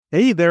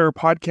Hey there,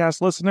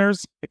 podcast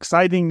listeners.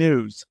 Exciting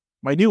news.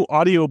 My new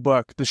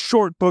audiobook, The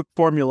Short Book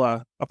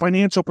Formula, A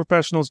Financial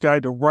Professional's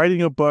Guide to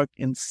Writing a Book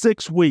in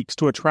 6 Weeks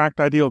to Attract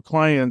Ideal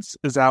Clients,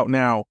 is out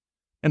now.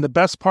 And the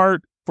best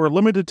part, for a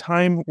limited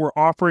time, we're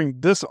offering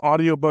this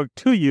audiobook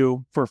to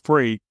you for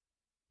free.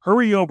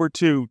 Hurry over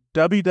to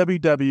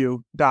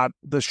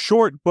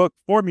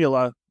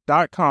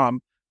www.theshortbookformula.com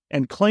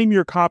and claim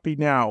your copy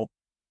now.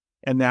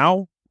 And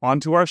now, on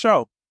to our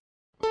show.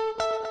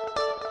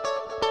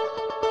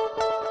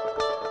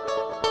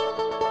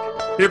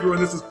 Hey everyone,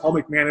 this is Paul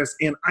McManus,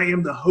 and I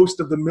am the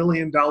host of the $1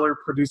 Million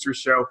Producer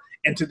Show.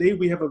 And today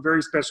we have a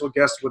very special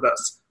guest with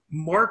us,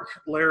 Mark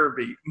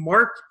Larrabee.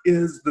 Mark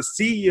is the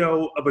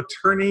CEO of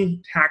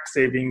Attorney Tax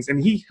Savings,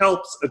 and he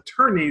helps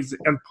attorneys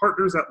and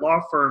partners at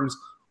law firms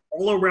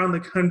all around the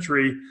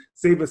country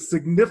save a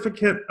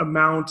significant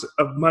amount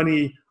of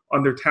money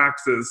on their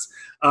taxes.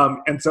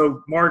 And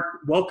so, Mark,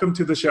 welcome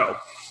to the show.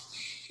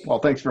 Well,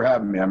 thanks for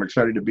having me. I'm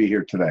excited to be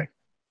here today.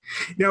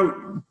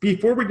 Now,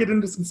 before we get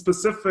into some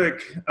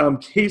specific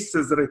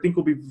cases that I think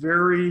will be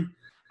very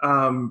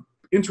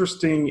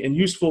interesting and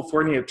useful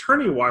for any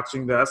attorney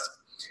watching this,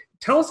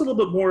 tell us a little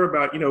bit more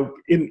about,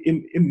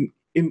 in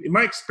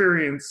my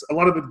experience, a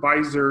lot of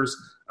advisors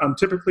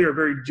typically are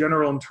very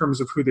general in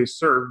terms of who they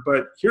serve.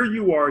 But here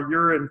you are,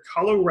 you're in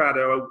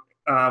Colorado,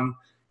 and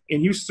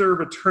you serve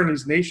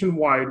attorneys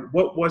nationwide.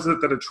 What was it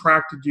that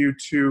attracted you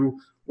to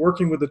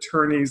working with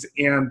attorneys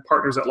and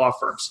partners at law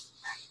firms?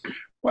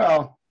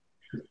 Well,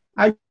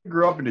 I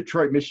grew up in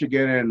Detroit,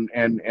 Michigan,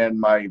 and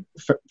my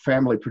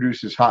family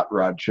produces hot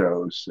rod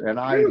shows. And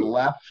I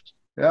left,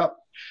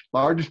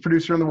 largest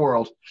producer in the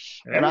world.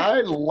 And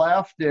I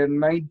left in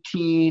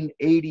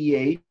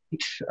 1988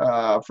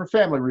 for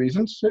family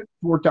reasons. It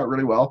worked out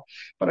really well.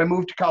 But I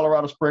moved to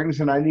Colorado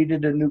Springs, and I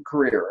needed a new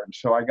career. And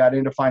so I got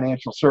into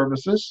financial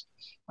services.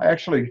 I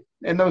actually,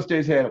 in those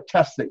days, they had a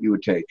test that you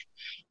would take.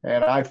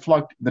 And I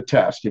flunked the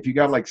test. If you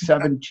got like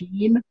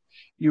 17,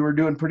 you were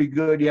doing pretty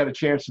good. You had a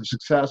chance of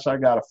success. I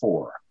got a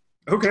 4.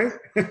 Okay.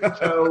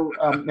 So,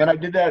 and I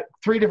did that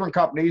 3 different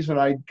companies, and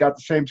I got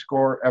the same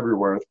score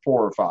everywhere,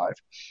 4 or 5.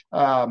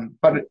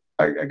 But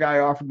a guy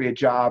offered me a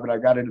job, and I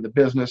got into the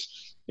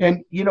business.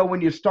 And,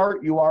 when you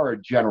start, you are a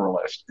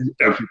generalist,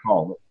 as you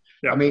call it.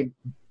 Yeah. I mean,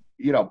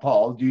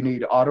 Paul, do you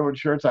need auto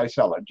insurance? I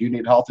sell it. Do you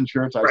need health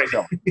insurance? I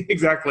sell it.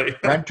 Exactly.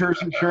 Renters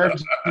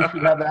insurance, you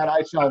should have that.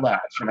 I sell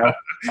that.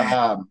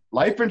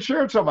 Life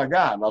insurance. Oh my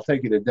God, I'll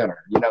take you to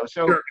dinner.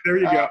 So sure, there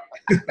you go.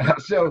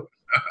 So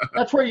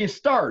that's where you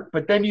start.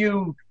 But then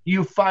you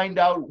find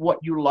out what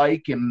you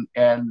like and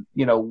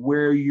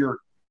where you're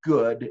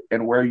good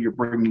and where you're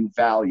bringing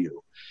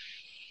value.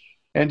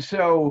 And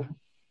so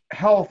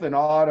health and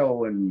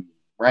auto and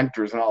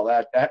renters and all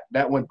that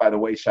went by the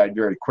wayside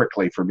very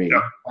quickly for me.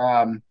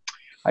 Yeah.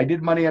 I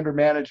did money under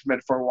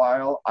management for a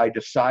while. I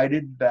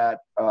decided that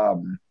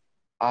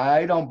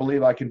I don't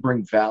believe I can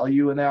bring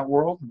value in that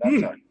world.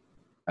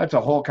 That's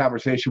a whole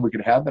conversation we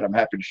could have that I'm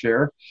happy to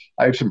share.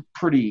 I have some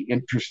pretty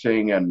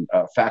interesting and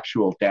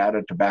factual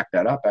data to back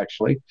that up,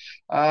 actually.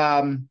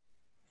 And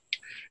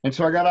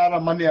so I got out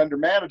on money under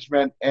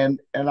management, and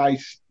I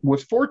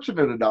was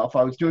fortunate enough.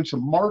 I was doing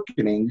some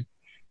marketing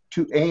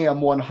to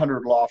AM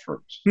 100 law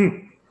firms.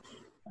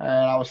 And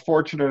I was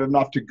fortunate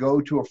enough to go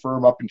to a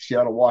firm up in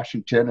Seattle,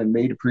 Washington, and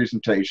made a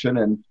presentation.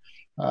 And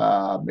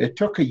it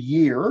took a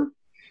year,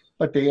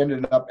 but they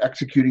ended up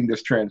executing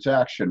this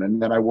transaction. And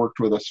then I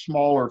worked with a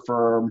smaller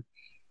firm,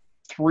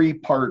 3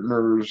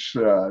 partners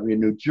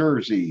in New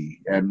Jersey,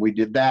 and we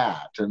did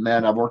that. And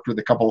then I worked with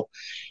a couple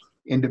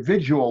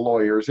individual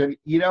lawyers. And,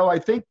 I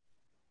think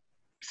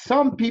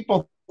some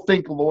people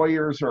think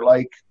lawyers are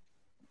like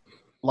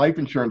life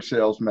insurance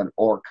salesmen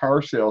or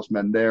car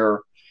salesmen.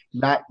 They're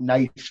not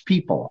nice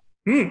people.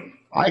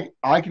 I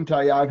can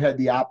tell you I've had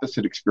the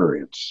opposite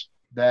experience,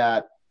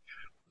 that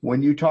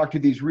when you talk to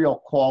these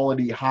real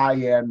quality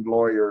high-end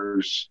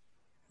lawyers,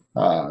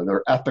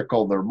 they're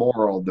ethical, they're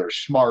moral, they're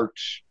smart,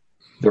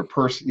 they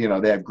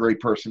have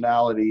great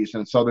personalities,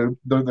 and so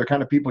they're the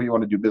kind of people you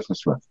want to do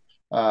business with.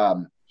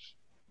 And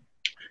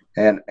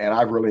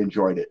I've really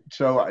enjoyed it.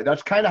 So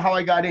that's kind of how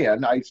I got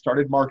in. I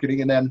started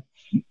marketing, and then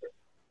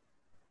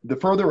the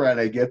further in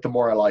I get, the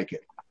more I like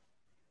it.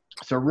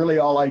 So really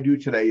all I do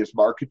today is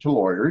market to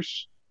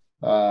lawyers,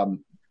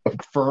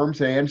 firms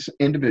and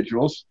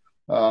individuals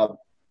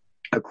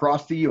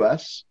across the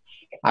U.S.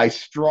 I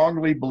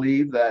strongly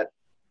believe that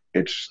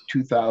it's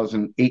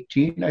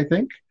 2018, I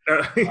think.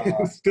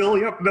 Still,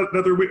 yep,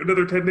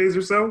 another 10 days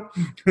or so.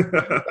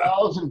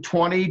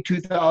 2020,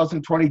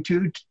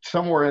 2022,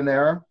 somewhere in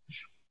there.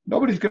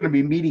 Nobody's going to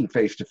be meeting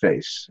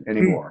face-to-face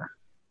anymore.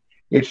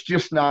 It's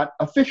just not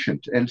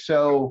efficient. And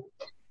so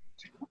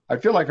I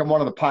feel like I'm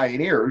one of the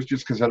pioneers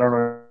just because I don't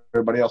know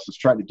everybody else is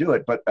trying to do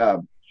it. But,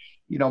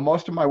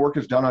 most of my work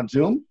is done on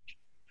Zoom.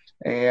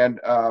 And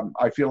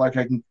I feel like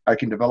I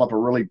can develop a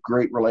really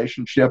great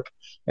relationship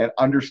and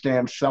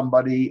understand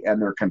somebody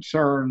and their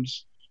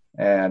concerns.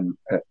 And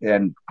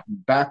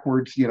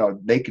backwards,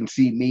 they can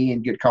see me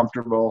and get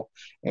comfortable.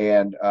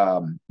 And,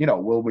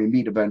 will we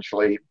meet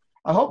eventually?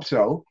 I hope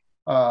so.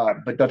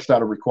 but that's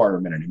not a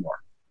requirement anymore.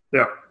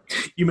 Yeah.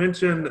 You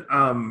mentioned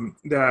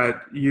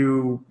that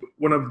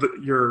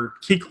your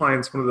key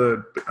clients, one of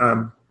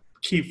the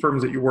key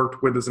firms that you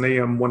worked with is an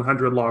AM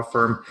 100 law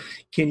firm.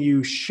 Can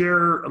you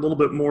share a little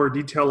bit more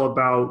detail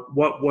about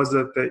what was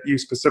it that you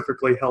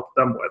specifically helped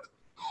them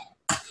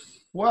with?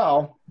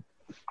 Well,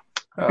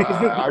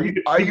 are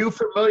you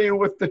familiar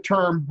with the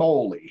term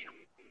BOLI?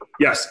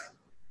 Yes.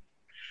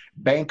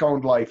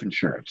 Bank-owned life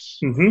insurance.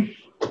 Mm-hmm.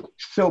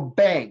 So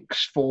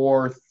banks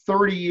for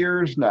 30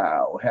 years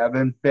now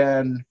haven't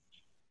been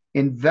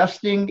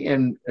investing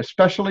in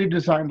especially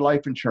designed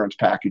life insurance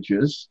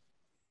packages.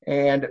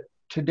 And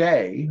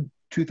today,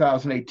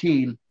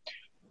 2018,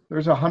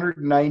 there's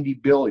 190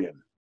 billion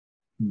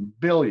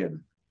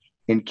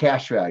in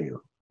cash value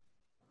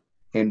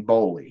in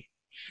BOLI.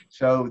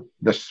 So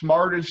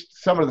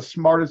some of the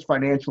smartest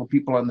financial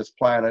people on this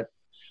planet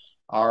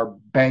are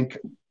bank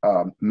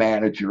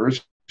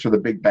managers for the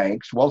big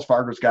banks. Wells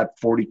Fargo's got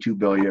 42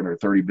 billion or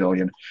 30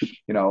 billion.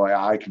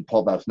 I can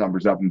pull those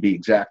numbers up and be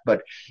exact,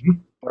 but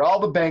all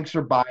the banks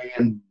are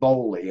buying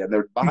BOLI, and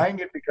they're buying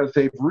it because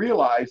they've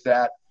realized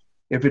that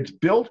if it's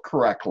built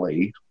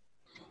correctly,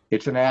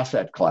 it's an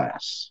asset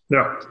class.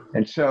 Yeah.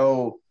 And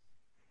so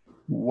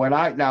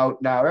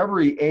now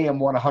every AM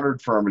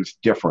 100 firm is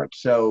different.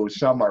 So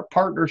some are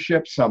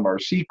partnerships, some are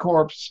C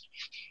Corps,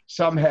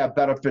 some have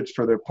benefits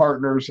for their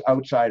partners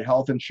outside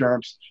health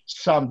insurance,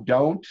 some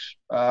don't.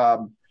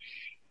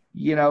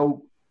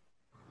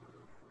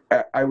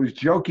 I was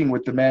joking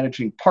with the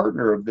managing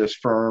partner of this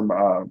firm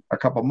a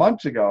couple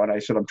months ago, and I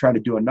said, I'm trying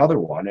to do another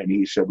one. And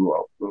he said,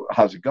 well,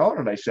 how's it going?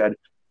 And I said,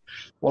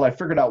 well, I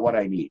figured out what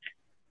I need.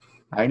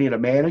 I need a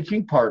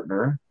managing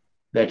partner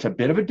that's a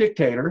bit of a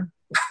dictator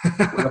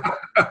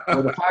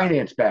with a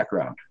finance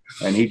background.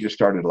 And he just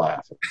started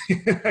laughing.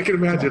 I can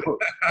imagine.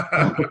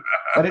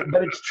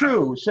 But it's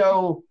true.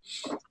 So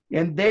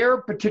in their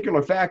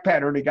particular fact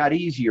pattern, it got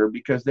easier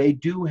because they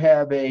do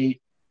have a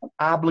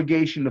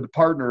obligation to the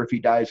partner if he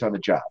dies on the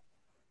job.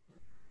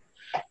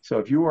 So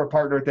if you were a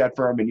partner at that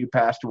firm and you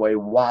passed away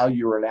while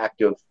you were an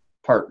active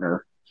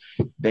partner,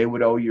 they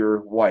would owe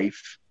your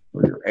wife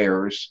or your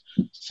heirs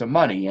some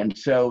money. And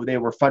so they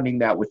were funding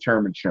that with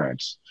term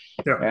insurance.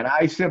 Yeah. And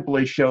I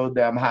simply showed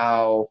them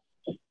how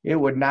it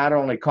would not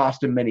only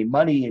cost them any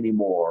money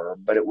anymore,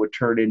 but it would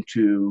turn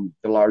into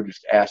the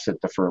largest asset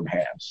the firm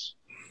has.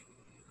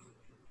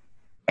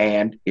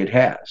 And it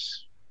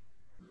has.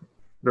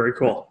 Very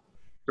cool.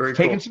 It's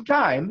taken some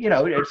time.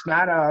 It's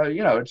not,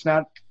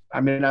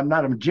 I'm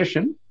not a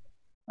magician.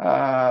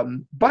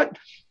 But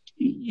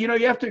you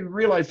have to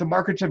realize the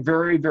markets are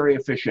very, very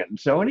efficient. And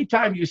so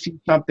anytime you see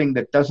something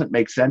that doesn't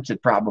make sense,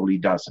 it probably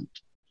doesn't.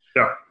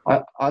 Yeah.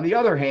 On the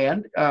other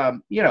hand,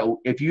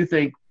 if you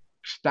think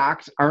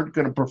stocks aren't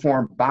going to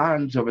perform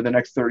bonds over the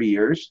next 30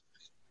 years,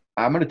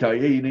 I'm going to tell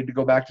you need to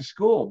go back to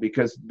school,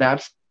 because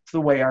that's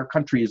the way our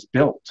country is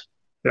built.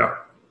 Yeah.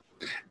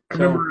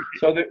 So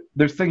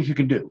there's things you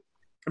can do.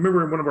 I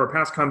remember in one of our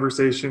past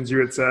conversations, you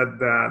had said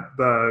that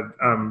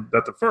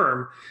the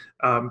firm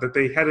that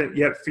they hadn't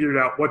yet figured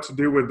out what to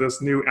do with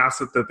this new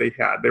asset that they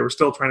had. They were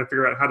still trying to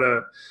figure out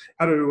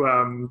how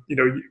to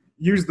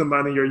use the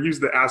money or use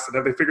the asset.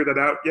 Have they figured that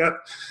out yet?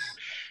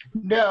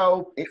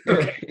 No.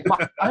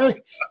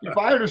 If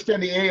I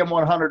understand the AM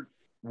 100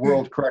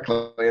 world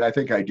correctly, and I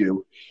think I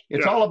do,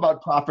 it's all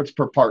about profits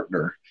per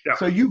partner. Yeah.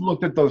 So you've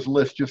looked at those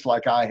lists just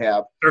like I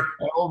have. Sure.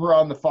 And over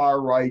on the far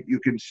right, you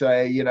can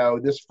say,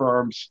 this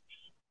firm's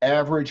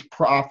average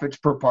profits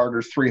per partner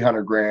is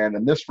 $300,000,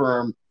 and this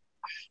firm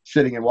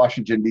sitting in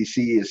Washington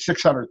D.C. is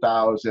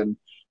 $600,000,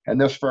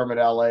 and this firm in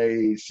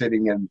L.A.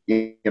 sitting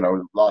in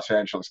Los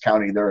Angeles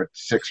County, they're at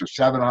 $600,000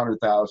 or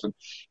 $700,000,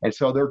 and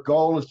so their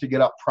goal is to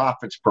get up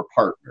profits per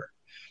partner.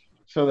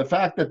 So the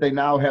fact that they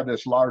now have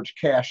this large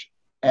cash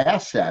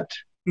asset,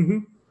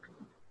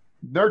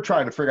 they're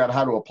trying to figure out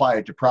how to apply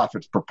it to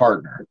profits per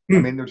partner. I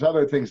mean, there's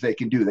other things they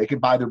can do. They can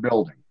buy their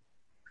building.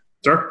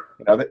 Sure.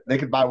 They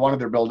could buy one of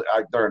their buildings.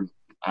 They're in,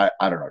 I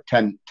don't know,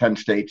 10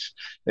 states.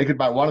 They could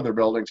buy one of their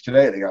buildings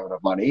today. They got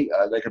enough money.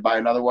 They could buy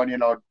another one,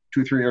 2-3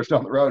 years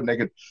down the road, and they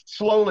could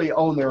slowly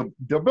own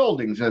their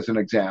buildings, as an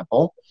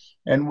example.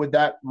 And would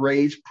that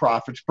raise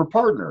profits per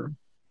partner?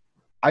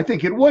 I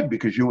think it would,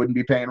 because you wouldn't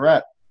be paying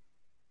rent.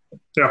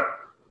 Yeah.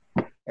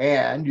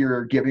 And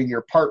you're giving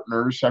your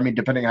partners,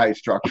 depending how you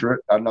structure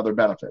it, another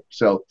benefit.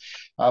 So,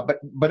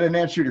 but in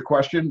answer to your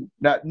question,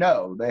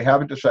 no, they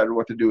haven't decided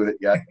what to do with it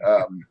yet.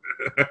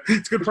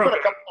 It's a good problem. Put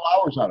a couple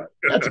hours on it.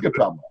 That's a good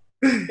problem.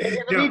 In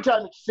the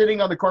meantime, it's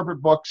sitting on the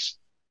corporate books,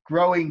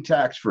 growing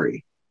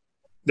tax-free.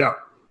 Yeah.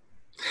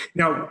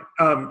 Now,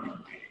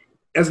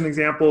 as an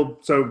example,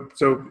 so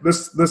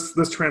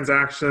this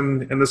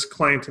transaction and this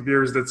client of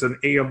yours that's an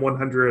AM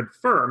 100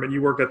 firm, and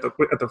you work at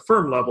the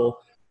firm level.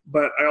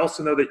 But I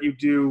also know that you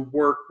do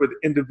work with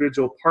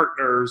individual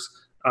partners,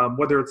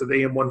 whether it's an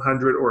AM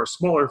 100 or a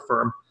smaller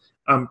firm.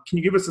 Can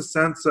you give us a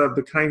sense of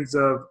the kinds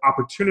of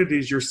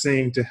opportunities you're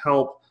seeing to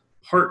help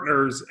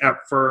partners at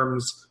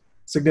firms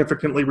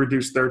significantly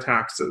reduce their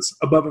taxes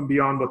above and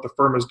beyond what the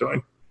firm is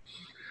doing?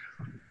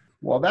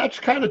 Well, that's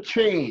kind of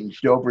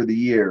changed over the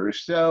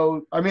years.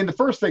 So, I mean, the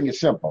first thing is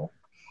simple.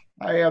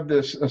 I have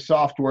this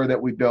software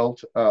that we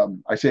built.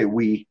 I say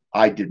we,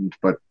 I didn't,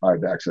 but I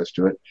have access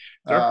to it.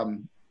 Sure.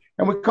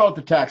 And we call it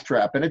the Tax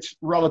Trap, and it's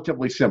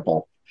relatively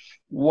simple.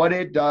 What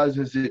it does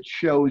is it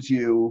shows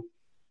you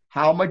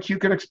how much you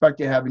can expect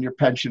to have in your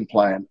pension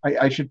plan.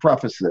 I should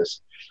preface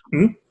this.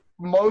 Mhm.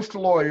 Most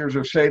lawyers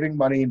are saving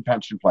money in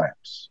pension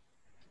plans.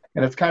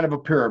 And it's kind of a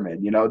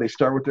pyramid. You know, they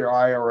start with their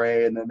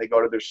IRA, and then they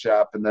go to their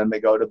SEP, and then they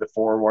go to the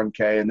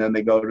 401k, and then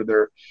they go to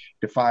their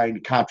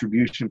defined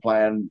contribution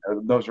plan.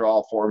 Those are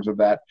all forms of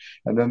that.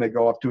 And then they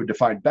go up to a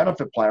defined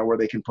benefit plan where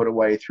they can put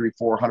away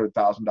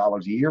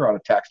 $300,000-$400,000 a year on a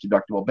tax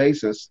deductible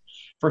basis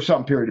for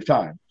some period of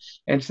time.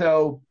 And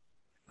so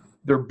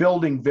they're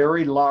building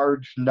very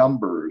large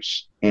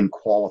numbers in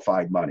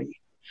qualified money.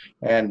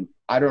 And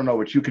I don't know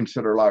what you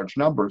consider large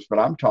numbers, but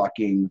I'm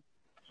talking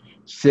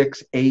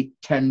 $6, $8,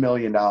 $10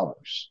 million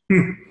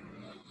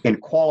in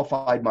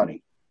qualified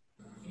money.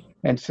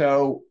 And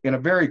so in a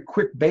very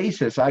quick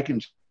basis, I can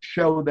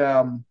show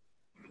them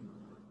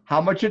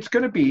how much it's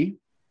going to be,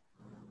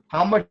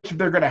 how much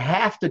they're going to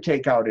have to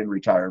take out in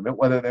retirement,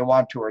 whether they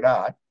want to or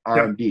not,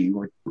 RMD,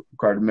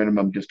 required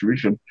minimum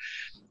distribution,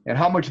 and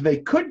how much they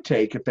could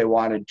take if they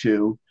wanted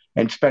to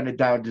and spend it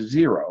down to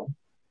zero,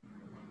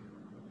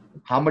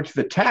 how much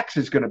the tax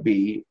is going to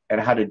be,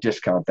 and how to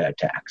discount that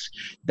tax.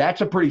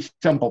 That's a pretty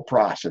simple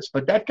process,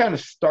 but that kind of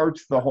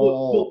starts the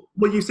whole.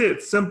 Well, you say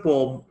it's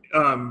simple.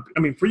 I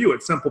mean, for you,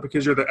 it's simple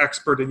because you're the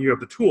expert and you have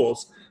the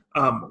tools.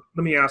 Let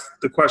me ask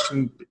the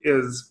question: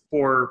 is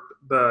for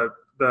the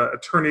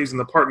attorneys and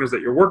the partners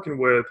that you're working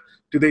with,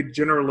 do they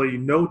generally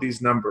know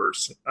these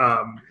numbers?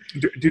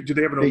 Do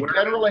they have an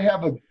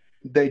awareness?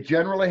 They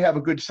generally have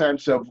a good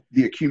sense of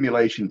the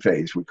accumulation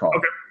phase, we call it.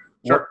 Okay.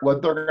 Sure.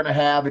 What they're going to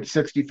have at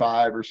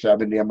 65 or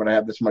 70, I'm going to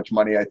have this much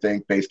money, I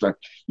think, based on,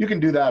 you can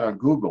do that on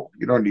Google.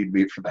 You don't need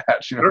me for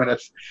that. You know, Sure.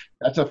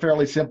 That's a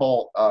fairly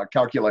simple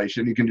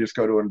calculation. You can just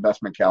go to an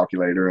investment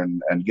calculator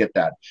and get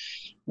that.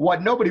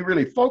 What nobody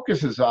really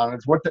focuses on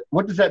is what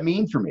does that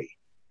mean for me?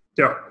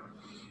 Yeah.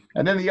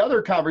 And then the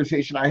other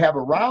conversation I have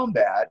around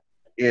that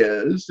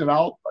is, and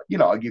I'll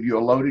give you a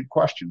loaded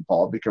question,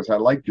 Paul, because I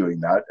like doing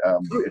that.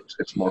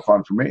 It's more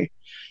fun for me.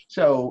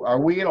 So are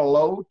we in a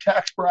low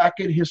tax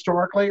bracket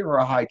historically or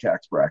a high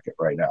tax bracket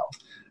right now?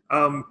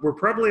 We're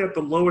probably at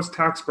the lowest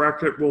tax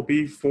bracket we'll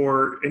be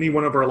for any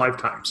one of our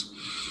lifetimes.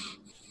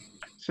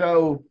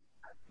 So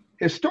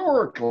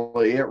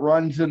historically, it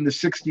runs in the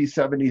 60s,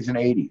 70s, and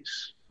 80s.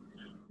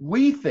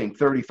 We think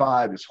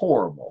 35 is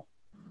horrible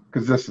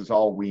because this is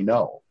all we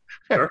know.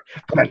 Sure.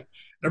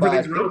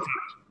 Everything's relative.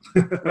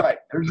 Right.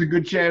 There's a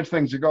good chance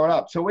things are going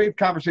up. So we have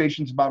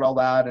conversations about all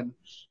that. And,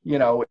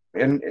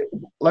 and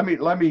let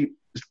me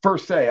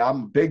first say,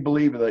 I'm a big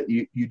believer that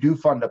you do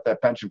fund up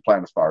that pension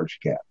plan as far as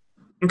you can.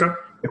 Okay.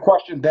 The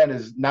question then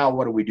is, now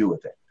what do we do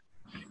with it?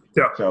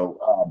 Yeah.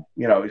 So,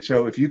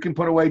 so if you can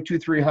put away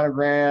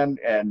 $200,000-$300,000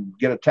 and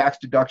get a tax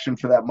deduction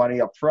for that money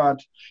up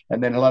front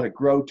and then let it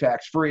grow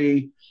tax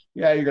free,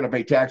 yeah, you're going to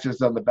pay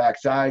taxes on the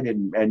backside.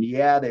 And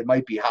yeah, they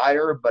might be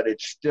higher, but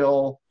it's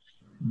still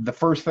the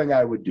first thing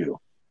I would do.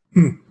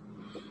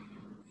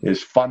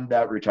 Is fund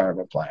that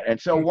retirement plan. And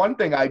so one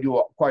thing I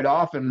do quite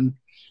often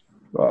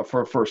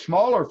for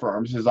smaller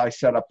firms is I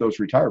set up those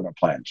retirement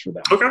plans for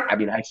them. Okay. I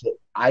mean,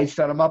 I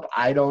set them up.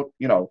 I don't,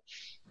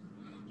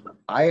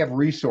 I have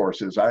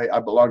resources. I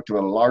belong to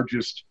the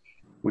largest,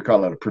 we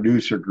call it a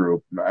producer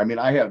group. I mean,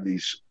 I have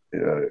these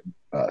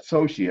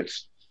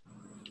associates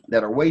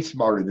that are way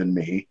smarter than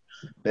me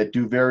that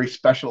do very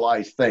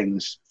specialized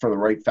things for the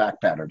right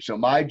fact pattern. So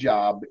my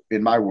job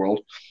in my world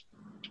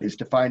is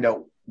to find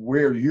out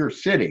where you're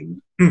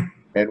sitting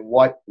and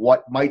what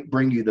might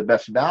bring you the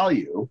best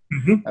value.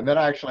 Mm-hmm. And then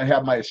I actually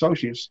have my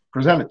associates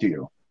present it to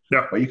you.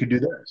 Yeah. Well, you could do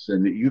this.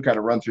 And you kind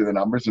of run through the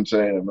numbers and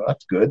say, well,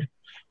 that's good.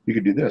 You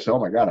could do this. Oh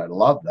my God, I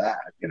love that.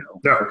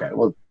 Yeah. Okay,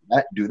 well,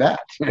 do that.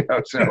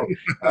 So,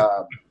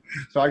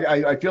 so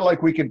I feel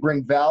like we can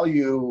bring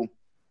value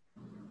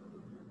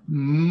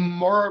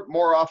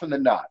more often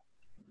than not.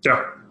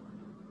 Yeah.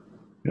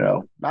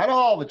 Not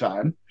all the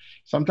time.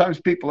 Sometimes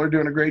people are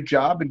doing a great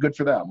job and good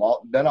for them.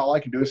 Then all I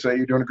can do is say,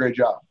 you're doing a great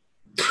job.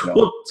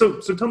 Well, so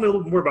tell me a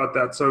little more about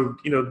that. So,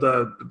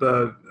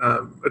 the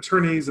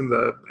attorneys and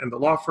the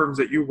law firms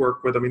that you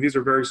work with, I mean, these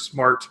are very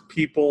smart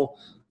people.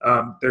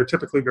 They're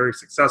typically very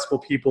successful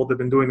people. They've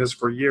been doing this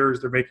for years.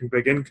 They're making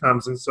big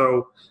incomes. And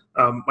so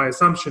my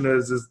assumption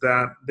is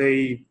that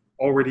they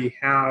already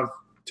have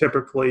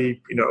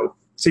typically,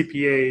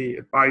 CPA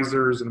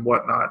advisors and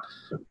whatnot.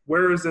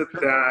 Where is it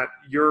that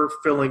you're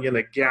filling in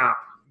a gap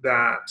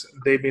that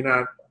they may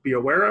not be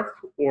aware of,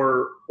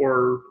 or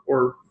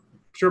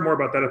share more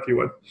about that if you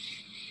would?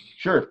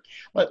 Sure.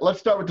 Let's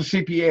start with the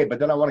CPA, but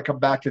then I want to come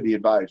back to the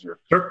advisor.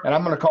 Sure. And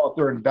I'm going to call it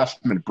their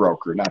investment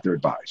broker, not their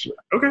advisor.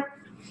 Okay.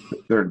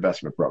 Their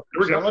investment broker.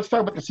 So let's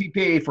talk about the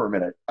CPA for a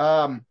minute.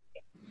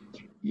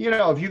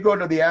 If you go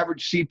to the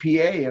average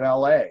CPA in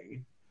LA,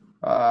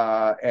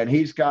 and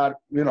he's got,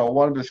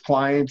 one of his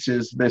clients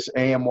is this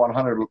AM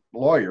 100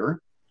 lawyer,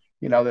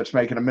 that's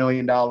making $1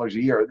 million a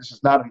year. This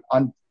is not an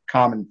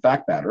uncommon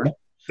fact pattern.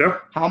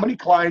 Sure. How many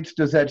clients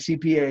does that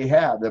CPA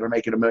have that are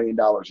making $1 million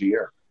a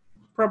year?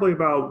 Probably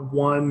about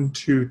 1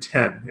 to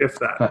 10, if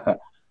that.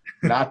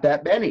 Not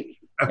that many.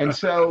 And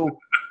so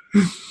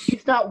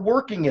he's not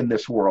working in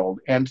this world.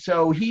 And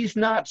so he's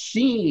not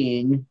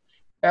seeing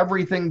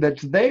everything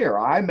that's there.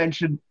 I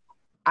mentioned,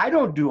 I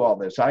don't do all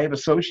this. I have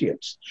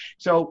associates.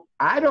 So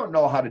I don't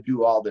know how to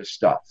do all this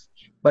stuff,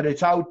 but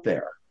it's out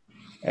there.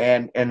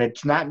 And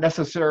it's not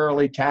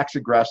necessarily tax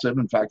aggressive.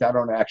 In fact, I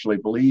don't actually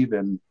believe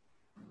in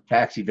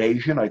tax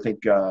evasion. I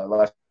think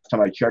last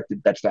time I checked,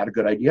 that's not a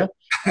good idea.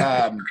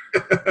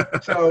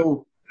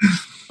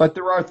 But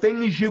there are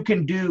things you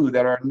can do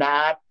that are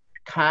not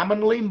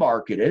commonly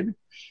marketed,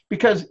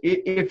 because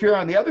if you're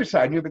on the other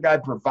side and you're the guy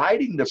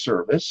providing the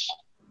service,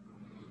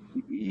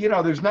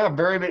 there's not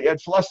very many,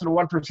 it's less than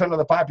 1% of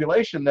the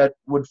population that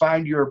would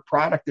find your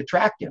product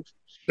attractive.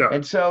 Yeah.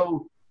 And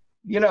so,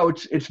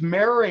 it's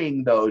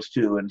marrying those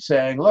two and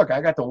saying, look,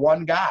 I got the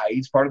one guy,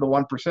 he's part of the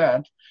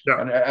 1%.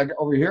 Yeah. And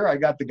over here, I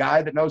got the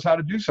guy that knows how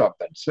to do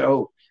something.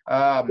 So,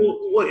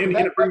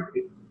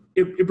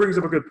 it brings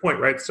up a good point,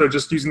 right? So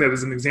just using that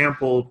as an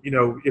example,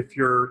 if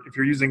you're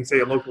using,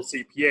 say, a local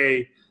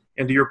CPA,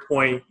 and to your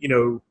point,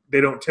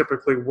 they don't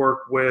typically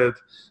work with,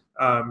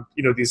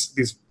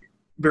 these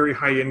very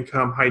high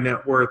income, high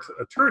net worth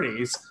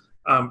attorneys.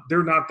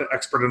 They're not the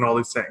expert in all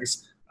these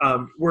things.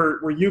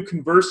 Where you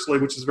conversely,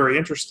 which is very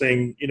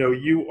interesting,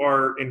 you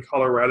are in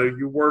Colorado,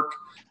 you work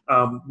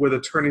with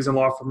attorneys and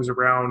law firms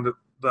around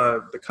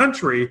the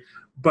country,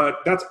 but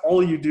that's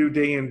all you do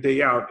day in,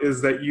 day out,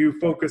 is that you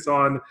focus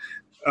on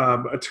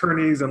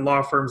attorneys and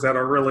law firms that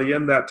are really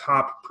in that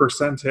top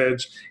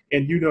percentage,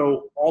 and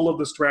all of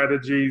the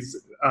strategies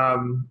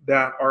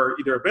that are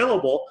either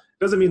available.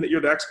 Doesn't mean that you're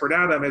the expert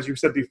at them, as you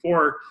said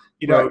before.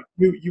 Right.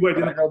 You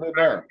identify the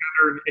pattern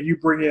and you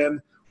bring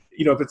in,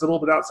 if it's a little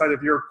bit outside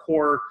of your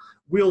core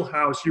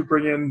wheelhouse, you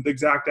bring in the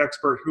exact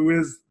expert who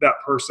is that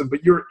person,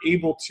 but you're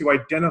able to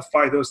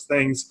identify those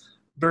things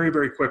very,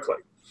 very quickly.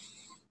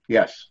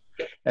 Yes.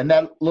 And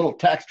that little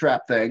tax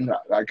trap thing,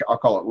 I'll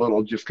call it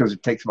little just because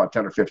it takes about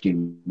 10 or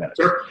 15 minutes.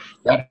 Sure.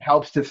 That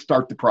helps to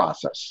start the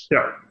process.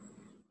 Yeah.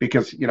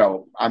 Because,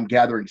 I'm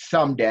gathering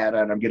some data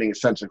and I'm getting a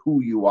sense of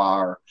who you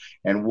are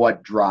and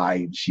what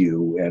drives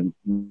you and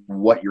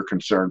what your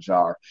concerns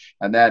are.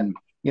 And then,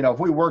 if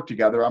we work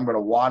together, I'm going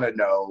to want to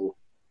know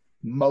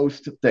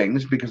most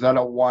things, because I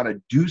don't want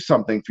to do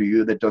something for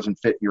you that doesn't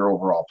fit your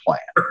overall plan.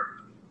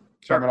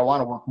 So I'm going to want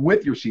to work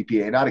with your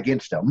CPA, not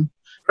against them.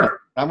 Sure.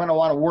 I'm going to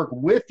want to work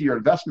with your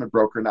investment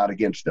broker, not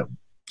against them.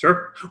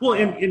 Sure. Well,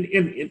 and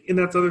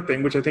that's the other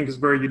thing, which I think is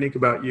very unique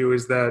about you,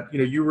 is that,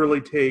 you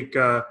really take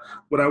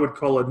what I would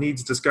call a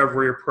needs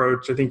discovery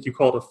approach. I think you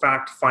call it a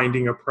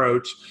fact-finding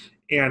approach.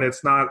 And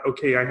it's not,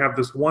 okay, I have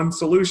this one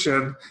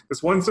solution.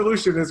 This one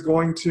solution is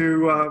going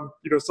to,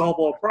 solve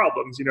all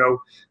problems.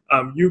 You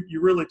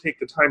really take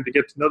the time to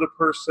get to know the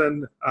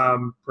person,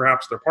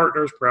 perhaps their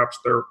partners, perhaps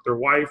their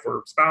wife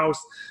or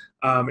spouse,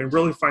 and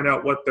really find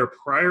out what their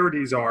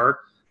priorities are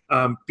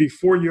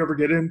before you ever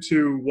get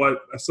into what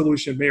a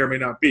solution may or may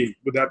not be.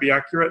 Would that be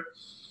accurate?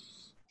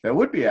 That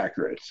would be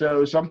accurate.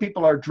 So some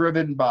people are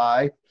driven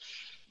by,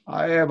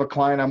 I have a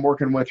client I'm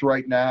working with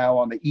right now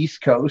on the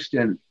East Coast,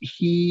 and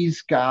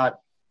he's got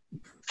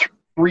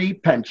 3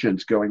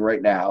 pensions going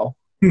right now.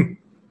 And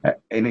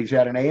he's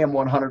at an AM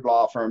 100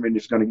 law firm, and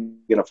he's going to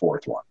get a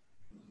 4th one.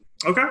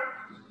 Okay.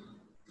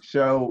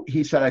 So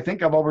he said, I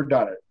think I've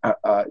overdone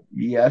it.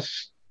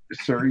 Yes,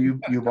 sir,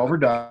 you've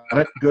overdone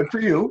it. Good for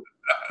you.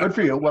 Good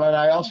for you. Well, and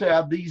I also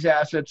have these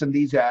assets and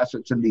these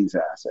assets and these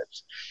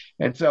assets.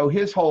 And so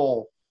his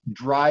whole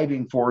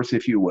driving force,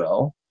 if you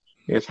will,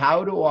 is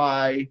how do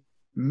I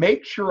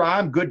make sure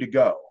I'm good to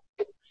go?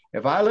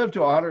 If I live to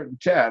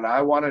 110,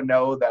 I want to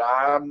know that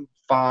I'm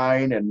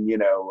fine and,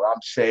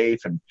 I'm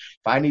safe. And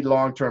if I need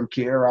long-term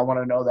care, I want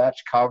to know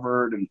that's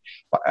covered. And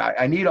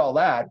I need all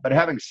that. But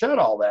having said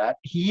all that,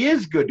 he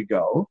is good to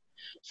go.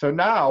 So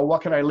now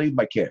what can I leave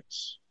my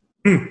kids?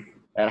 And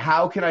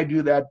how can I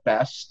do that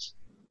best?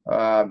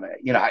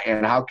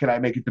 And how can I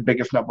make it the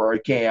biggest number I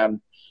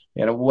can?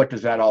 What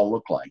does that all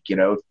look like?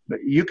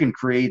 You can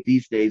create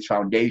these days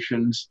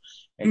foundations,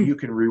 and you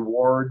can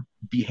reward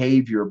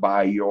behavior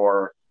by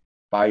your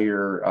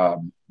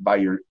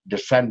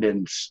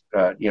descendants,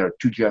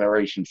 2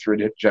 generations,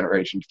 3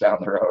 generations down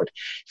the road.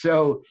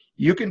 So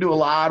you can do a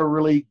lot of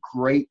really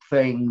great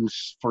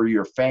things for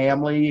your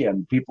family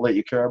and people that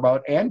you care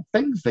about and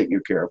things that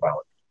you care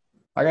about.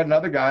 I got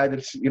another guy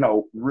that's,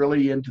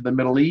 really into the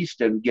Middle East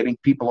and getting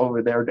people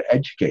over there to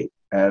educate.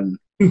 And,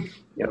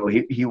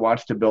 he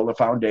wants to build a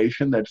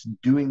foundation that's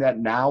doing that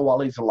now while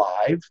he's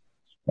alive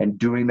and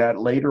doing that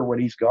later when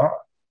he's gone.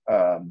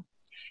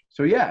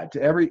 So yeah,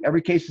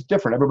 every case is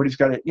different. Everybody's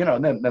got it,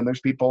 and then there's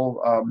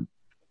people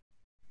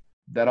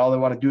that all they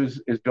want to do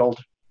is build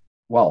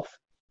wealth.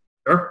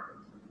 Sure.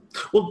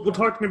 Well,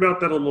 talk to me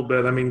about that a little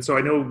bit. I mean, so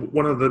I know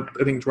one of the,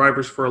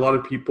 drivers for a lot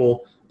of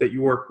people that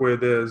you work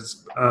with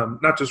is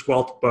not just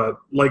wealth, but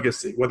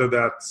legacy, whether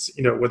that's,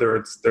 whether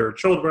it's their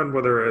children,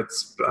 whether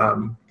it's,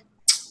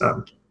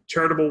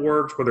 charitable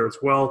work, whether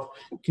it's wealth.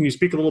 Can you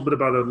speak a little bit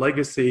about a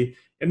legacy?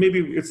 And maybe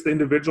it's the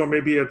individual,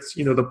 maybe it's,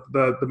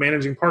 the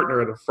managing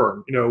partner of the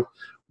firm.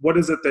 What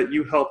is it that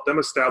you help them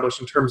establish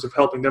in terms of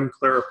helping them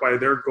clarify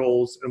their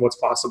goals and what's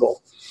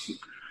possible?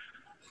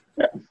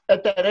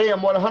 At that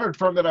AM 100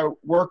 firm that I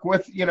work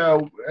with,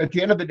 at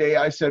the end of the day,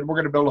 I said, we're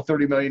going to build a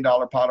 $30 million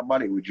pot of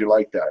money. Would you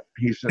like that?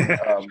 He said,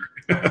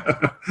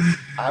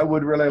 I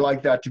would really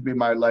like that to be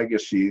my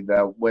legacy,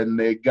 that when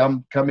they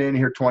come in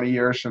here 20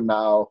 years from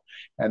now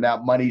and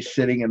that money's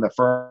sitting in the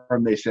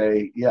firm, they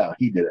say, yeah,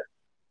 he did it.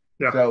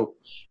 Yeah. So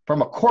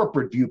from a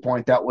corporate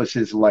viewpoint, that was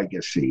his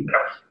legacy.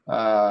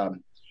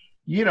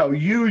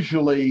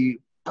 Usually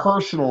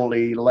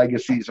personally,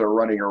 legacies are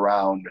running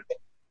around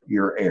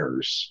your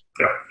heirs.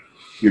 Yeah.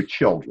 Your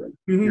children,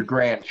 your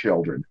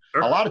grandchildren.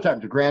 Sure. A lot of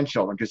times the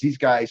grandchildren, because these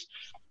guys,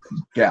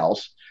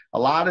 gals, a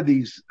lot of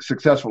these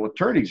successful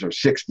attorneys are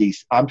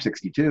 60s. I'm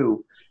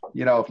 62.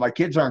 If my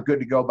kids aren't good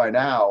to go by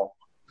now,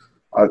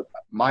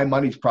 my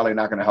money's probably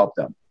not going to help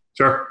them.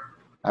 Sure.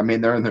 I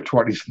mean, they're in their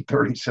 20s and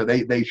 30s, so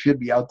they should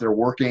be out there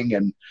working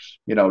and,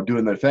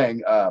 doing their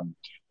thing.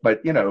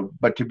 But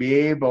to be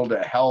able to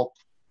help,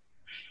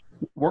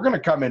 we're going to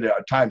come into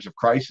times of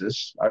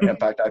crisis. In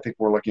fact, I think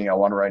we're looking at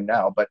one right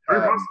now. But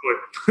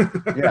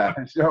yeah,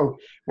 so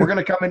we're going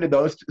to come into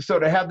those. So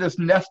to have this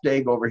nest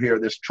egg over here,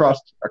 this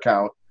trust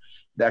account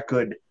that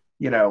could,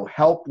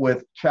 help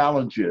with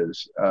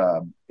challenges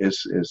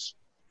is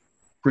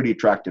pretty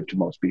attractive to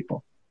most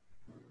people.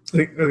 I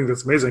think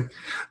that's amazing.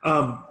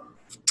 I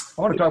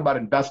want to talk about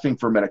investing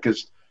for a minute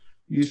because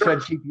you said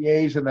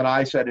CPAs and then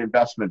I said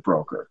investment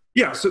broker.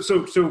 Yeah.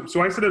 So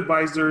I said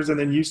advisors and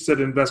then you said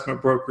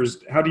investment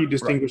brokers. How do you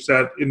distinguish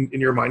that in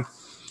your mind?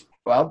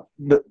 Well,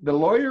 the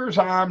lawyers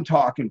I'm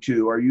talking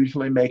to are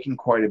usually making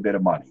quite a bit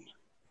of money.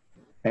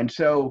 And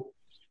so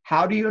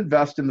how do you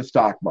invest in the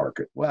stock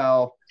market?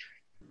 Well,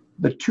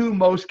 the two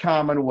most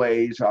common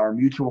ways are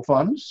mutual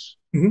funds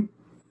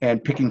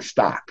and picking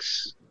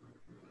stocks.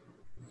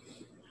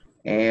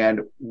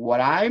 And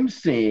what I'm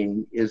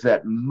seeing is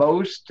that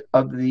most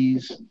of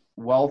these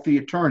wealthy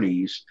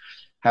attorneys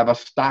have a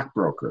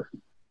stockbroker.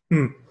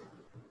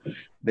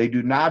 They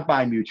do not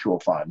buy mutual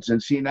funds.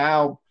 And see,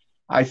 now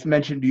I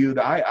mentioned to you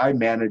that I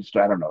managed,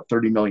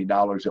 $30 million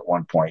at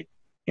one point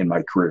in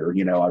my career.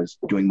 I was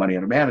doing money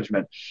under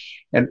management.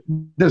 And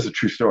this is a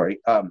true story.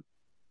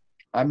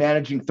 I'm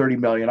managing 30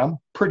 million. I'm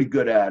pretty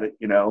good at it.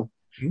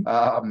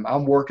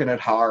 I'm working it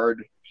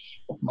hard.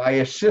 My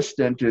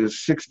assistant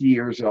is 60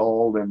 years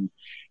old and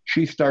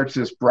she starts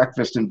this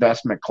breakfast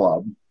investment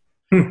club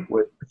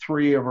with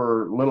three of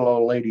her little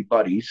old lady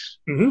buddies.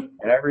 And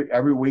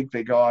every week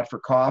they go out for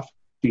coffee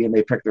and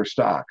they pick their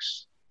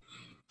stocks.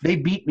 They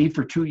beat me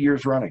for 2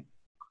 years running.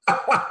 And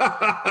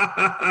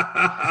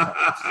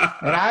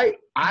I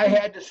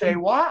had to say,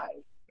 why?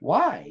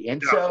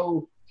 And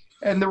so,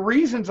 and the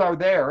reasons are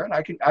there, and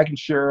I can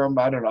share them.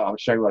 I don't know, I'm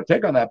sure what I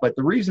take on that, but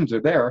the reasons are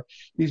there.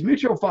 These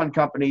mutual fund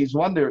companies,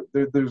 one,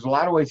 there's a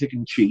lot of ways they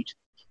can cheat,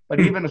 but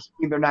even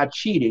assuming they're not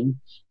cheating,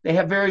 they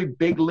have very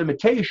big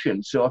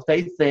limitations. So if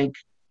they think,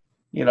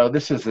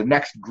 this is the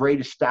next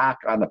greatest stock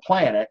on the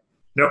planet,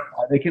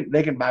 they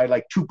can buy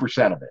like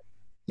 2% of it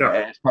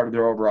as part of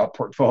their overall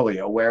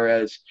portfolio.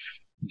 Whereas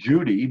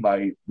Judy,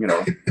 my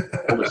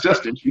old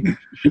assistant, she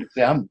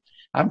say,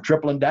 I'm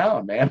tripling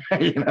down, man.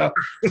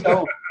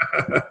 So,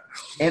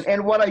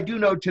 and what I do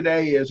know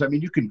today is,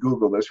 you can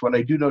Google this. What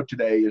I do know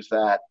today is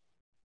that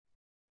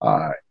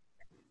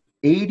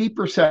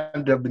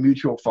 80% of the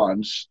mutual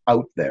funds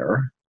out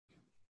there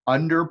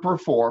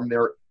underperform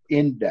their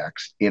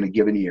index in a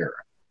given year.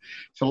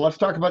 So let's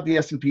talk about the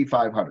S&P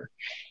 500.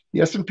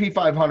 The S&P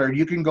 500,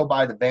 you can go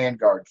buy the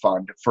Vanguard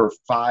fund for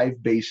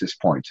 5 basis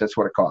points. That's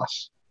what it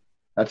costs.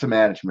 That's a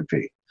management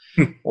fee.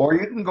 Or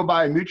you can go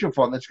buy a mutual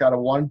fund that's got a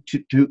 1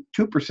 to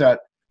 2%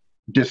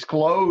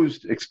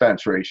 disclosed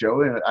expense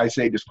ratio. And I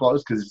say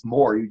disclosed because it's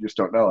more, you just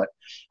don't know it.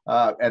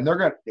 And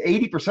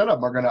 80% of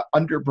them are going to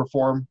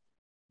underperform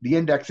the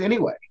index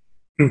anyway.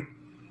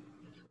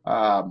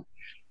 And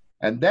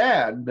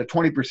then the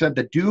 20%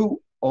 that do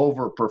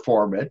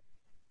overperform it,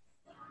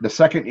 the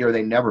second year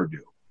they never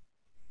do.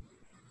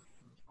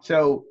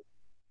 So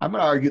I'm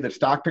going to argue that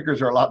stock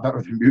pickers are a lot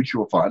better than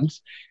mutual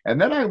funds.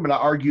 And then I'm going to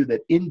argue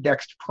that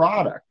indexed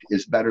product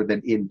is better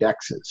than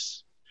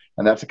indexes.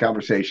 And that's a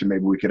conversation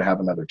maybe we could have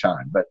another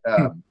time. But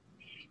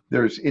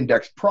there's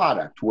indexed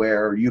product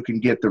where you can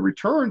get the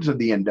returns of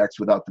the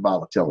index without the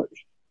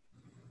volatility.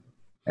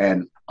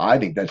 And I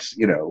think that's,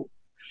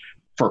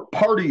 for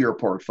part of your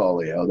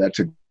portfolio, that's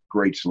a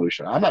great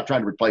solution. I'm not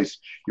trying to replace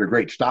your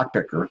great stock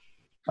picker,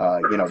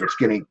 that's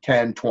getting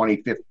 10,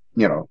 20, 50,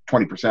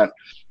 20%.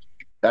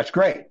 That's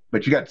great.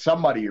 But you got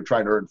somebody you're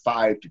trying to earn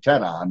 5 to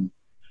 10 on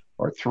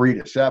or 3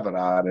 to 7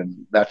 on,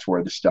 and that's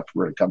where this stuff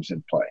really comes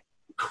into play.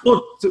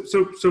 Well,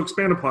 so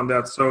expand upon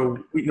that.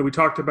 So we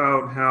talked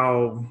about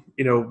how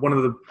one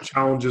of the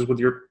challenges with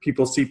your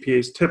people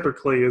CPAs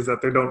typically is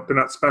that they're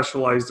not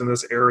specialized in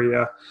this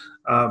area.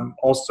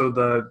 Also,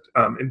 the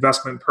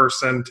investment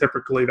person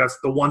typically that's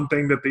the one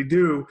thing that they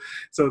do.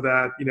 So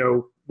that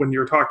when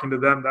you're talking to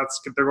them,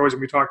 they're always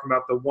going to be talking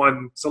about the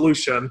one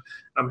solution,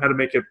 how to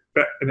make it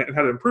and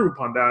how to improve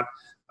upon that.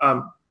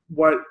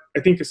 What I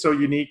think is so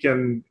unique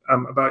and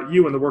about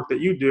you and the work that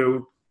you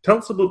do. Tell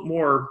us a bit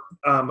more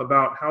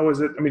about how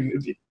is it,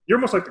 you're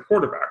almost like the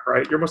quarterback,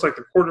 right? You're almost like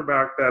the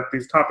quarterback that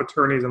these top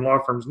attorneys and law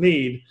firms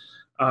need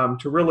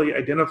to really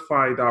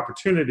identify the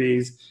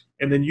opportunities,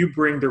 and then you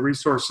bring the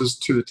resources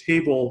to the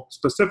table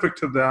specific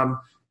to them,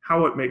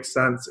 how it makes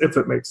sense, if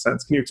it makes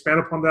sense. Can you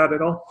expand upon that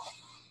at all?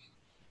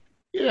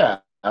 Yeah,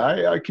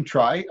 I can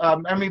try.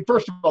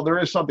 First of all, there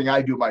is something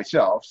I do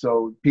myself,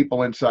 so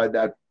people inside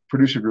that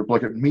producer group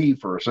look at me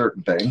for a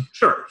certain thing.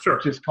 Sure.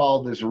 Which is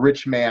called this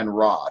Rich Man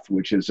Roth,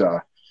 which is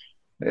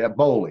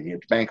BOLI.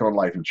 It's bank-owned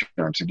life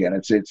insurance. Again,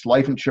 it's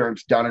life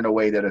insurance done in a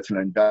way that it's an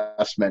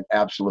investment,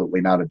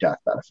 absolutely not a death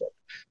benefit.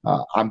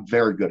 I'm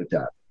very good at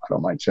that. I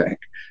don't mind saying.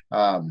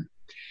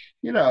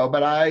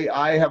 But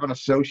I have an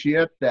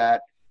associate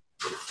that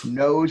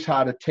knows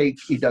how to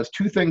he does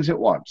two things at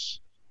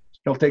once.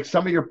 He'll take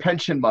some of your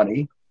pension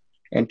money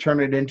and turn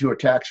it into a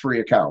tax-free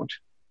account.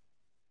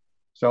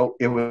 So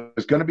it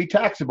was going to be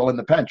taxable in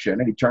the pension,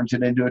 and he turns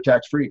it into a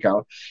tax-free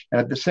account.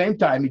 And at the same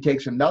time, he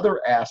takes another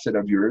asset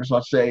of yours,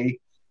 let's say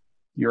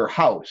your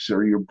house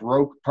or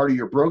part of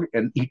your broke,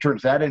 and he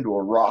turns that into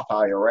a Roth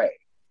IRA.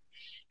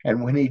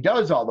 And when he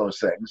does all those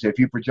things, if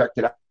you project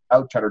it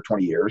out 10 or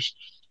 20 years,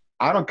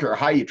 I don't care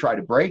how you try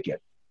to break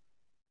it,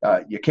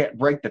 you can't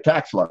break the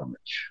tax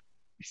leverage.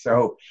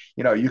 So,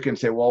 you can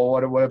say, well,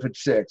 what if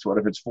it's 6? What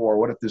if it's 4?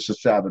 What if this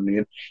is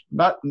 7?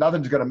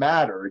 Nothing's going to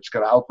matter. It's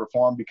going to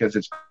outperform because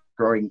it's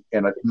growing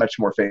in a much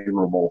more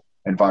favorable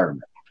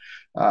environment.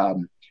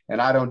 And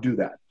I don't do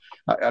that.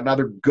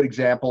 Another good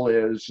example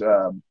is, if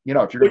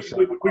you're going to sell,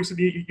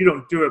 you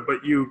don't do it,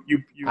 but you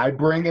I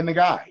bring in the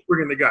guy.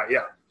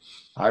 Yeah.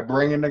 I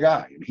bring in the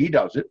guy, and he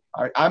does it.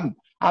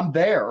 I'm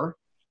there.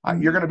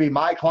 You're going to be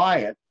my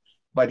client,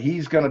 but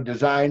he's going to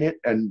design it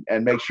and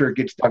make sure it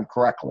gets done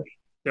correctly.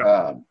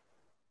 Yeah.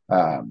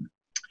 And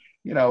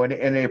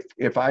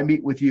if I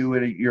meet with you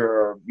and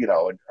you're,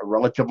 a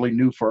relatively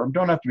new firm,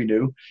 don't have to be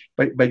new,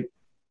 but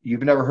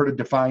you've never heard of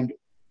defined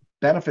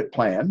benefit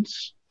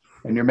plans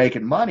and you're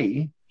making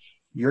money,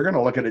 you're going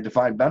to look at a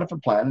defined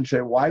benefit plan and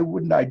say, why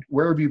wouldn't I,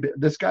 where have you been?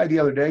 This guy the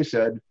other day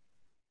said,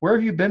 where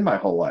have you been my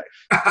whole life?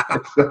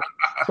 So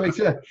he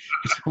said,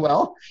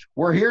 well,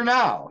 we're here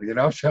now,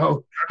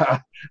 so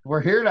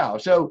we're here now.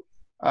 So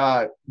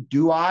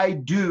do I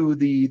do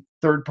the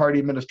third-party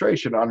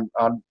administration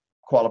on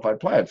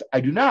qualified plans?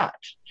 I do not.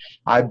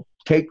 I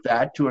take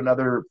that to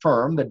another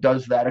firm that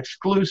does that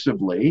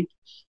exclusively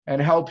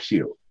and helps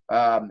you.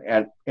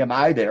 And am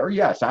I there?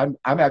 Yes, I'm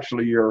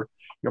actually you're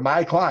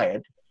my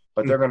client,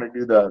 but they're going to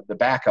do the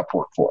backup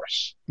work for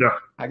us. Yeah.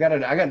 I got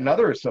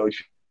another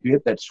associate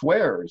that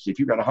swears if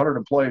you've got 100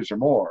 employees or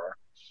more,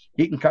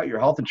 he can cut your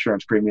health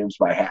insurance premiums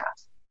by half.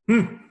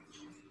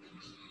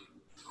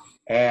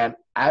 And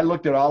I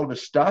looked at all of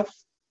his stuff,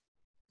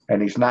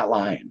 and he's not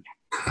lying.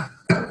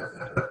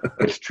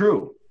 It's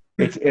true.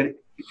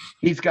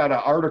 He's got an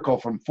article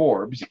from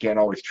Forbes. You can't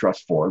always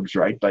trust Forbes,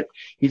 right? But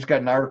he's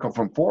got an article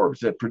from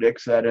Forbes that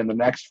predicts that in the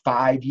next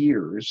 5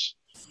 years,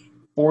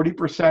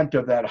 40%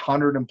 of that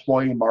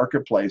 100-employee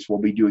marketplace will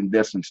be doing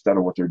this instead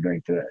of what they're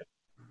doing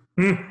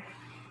today.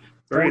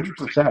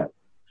 40%.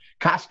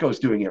 Costco's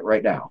doing it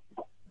right now.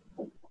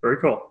 Very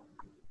cool.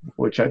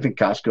 Which I think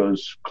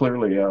Costco's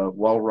clearly a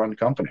well-run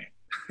company.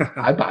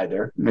 I buy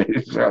there.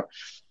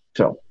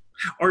 So.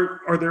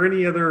 Are there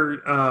any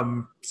other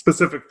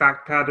specific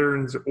fact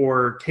patterns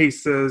or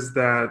cases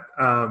that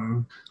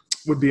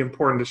would be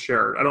important to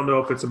share? I don't know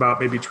if it's about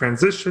maybe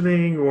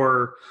transitioning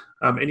or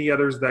any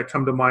others that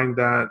come to mind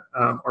that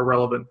are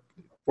relevant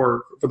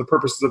for the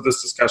purposes of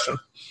this discussion.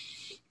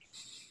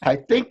 I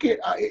think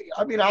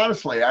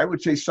honestly, I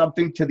would say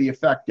something to the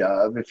effect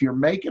of, if you're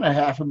making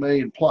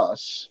 $500,000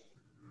 plus,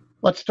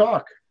 let's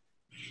talk.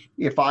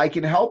 If I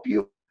can help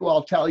you,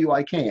 I'll tell you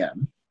I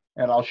can,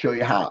 and I'll show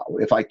you how.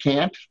 If I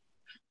can't,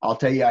 I'll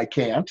tell you I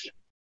can't,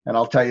 and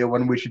I'll tell you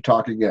when we should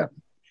talk again.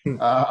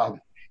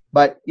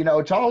 But,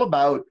 it's all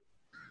about,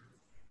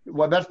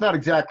 well, that's not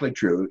exactly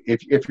true.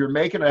 If you're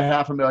making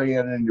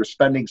 $500,000 and you're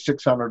spending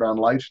 $600 on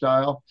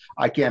lifestyle,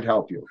 I can't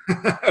help you.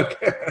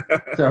 Okay.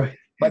 So,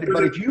 but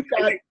if you've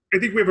got, I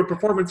think we have a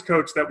performance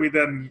coach that we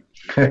then.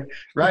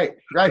 Right.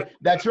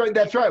 That's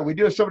right. We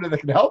do have somebody that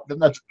can help them.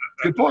 That's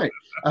a good point.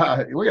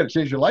 We got to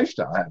change your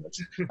lifestyle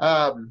habits.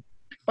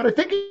 But I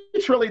think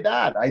it's really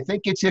that. I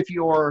think it's if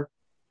you're,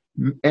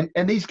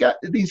 and these guys,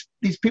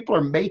 these people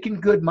are making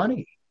good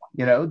money.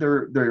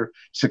 They're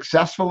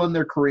successful in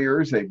their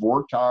careers. They've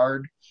worked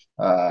hard,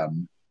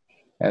 and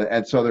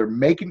so they're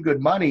making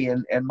good money.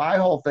 And my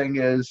whole thing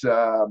is,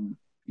 how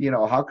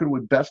can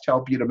we best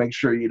help you to make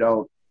sure you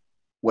don't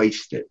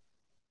waste it?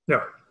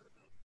 Yeah.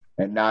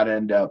 And not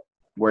end up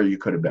where you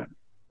could have been.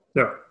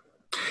 Yeah.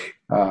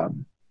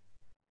 Um,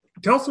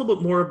 Tell us a little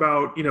bit more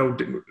about,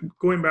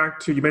 going back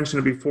to, you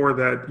mentioned it before,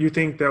 that you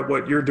think that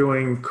what you're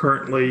doing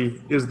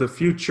currently is the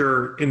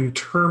future in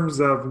terms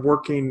of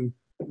working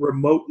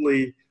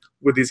remotely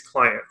with these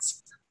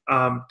clients.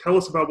 Tell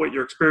us about what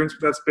your experience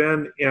with that's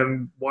been,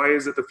 and why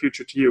is it the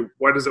future to you?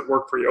 Why does it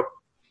work for you?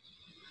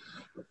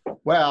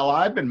 Well,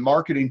 I've been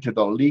marketing to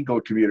the legal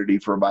community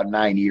for about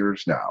 9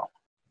 years now.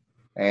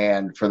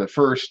 And for the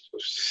first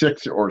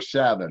 6 or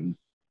 7,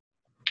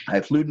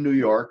 I flew to New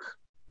York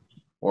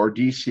or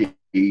DC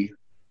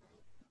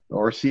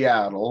or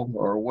Seattle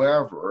or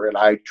wherever, and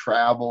I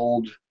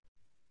traveled,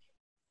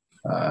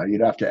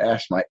 you'd have to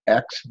ask my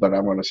ex, but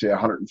I'm going to say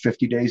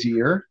 150 days a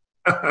year.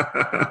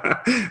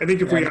 I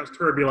think if we asked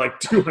her, it'd be like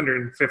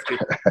 250.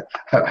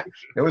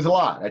 It was a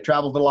lot. I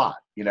traveled a lot,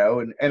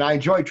 and I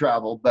enjoy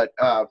travel, but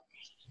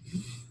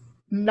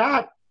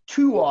not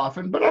too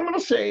often, but I'm going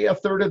to say a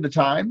third of the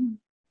time.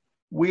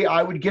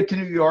 I would get to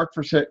New York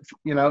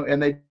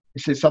and they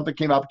say something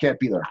came up, can't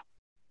be there.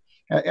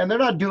 And they're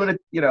not doing it,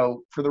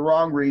 for the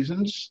wrong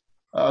reasons.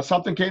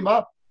 Something came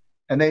up,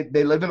 and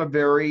they live in a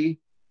very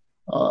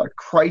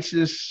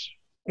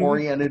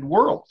crisis-oriented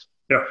world.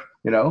 Yeah.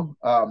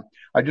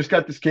 I just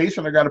got this case,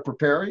 and I got to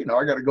prepare. I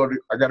got to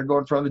go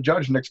in front of the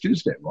judge next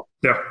Tuesday. Well,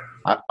 yeah.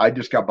 I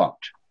just got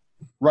bumped,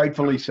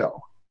 rightfully so.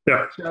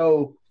 Yeah.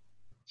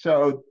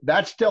 So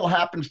that still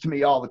happens to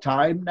me all the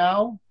time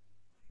now.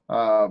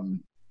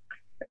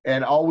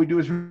 And all we do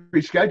is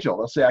reschedule.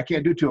 They'll say, I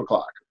can't do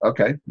 2:00.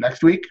 Okay.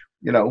 Next week,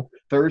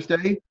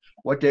 Thursday,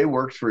 what day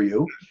works for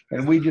you?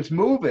 And we just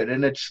move it.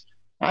 And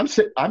I'm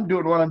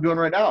doing what I'm doing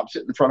right now. I'm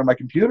sitting in front of my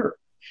computer.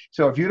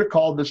 So if you'd have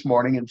called this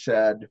morning and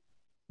said,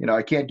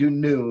 I can't do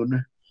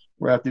noon,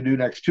 we're going to have to do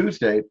next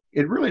Tuesday,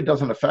 it really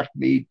doesn't affect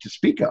me to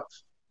speak of.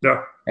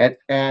 Yeah.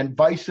 And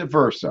vice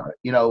versa,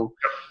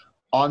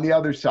 on the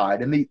other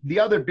side. And the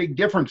other big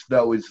difference,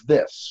 though, is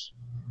this.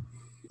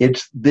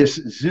 It's this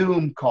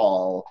Zoom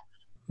call.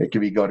 It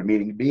can be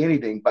GoToMeeting, it can be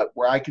anything, but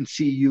where I can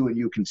see you and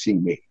you can see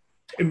me.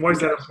 And why is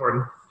that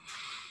important?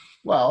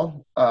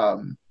 Well,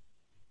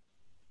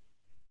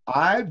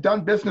 I've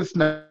done business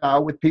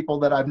now with people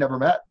that I've never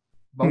met,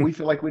 but we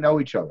feel like we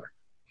know each other.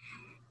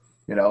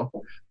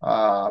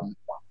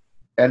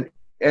 And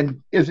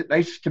is it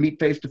nice to meet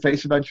face to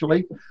face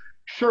eventually?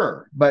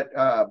 Sure, but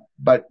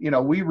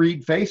we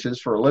read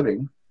faces for a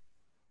living,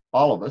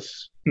 all of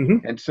us,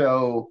 and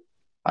so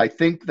I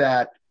think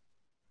that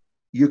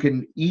you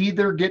can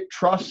either get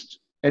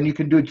trust, and you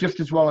can do it just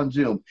as well on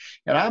Zoom.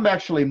 And I'm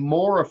actually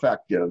more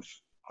effective,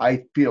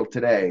 I feel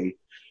today,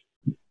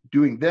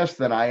 doing this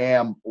than I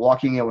am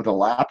walking in with a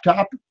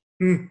laptop.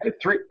 I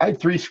have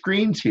 3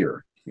 screens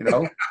here. I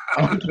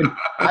can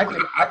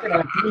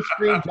have 3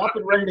 screens up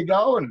and ready to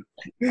go, and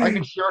I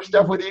can share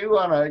stuff with you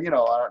on a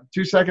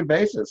 2-second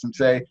basis and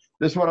say,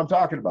 this is what I'm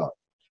talking about.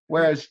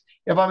 Whereas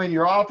if I'm in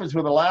your office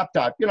with a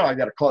laptop, I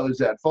got to close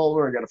that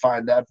folder, I got to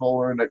find that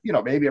folder, and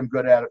maybe I'm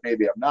good at it,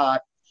 maybe I'm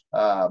not.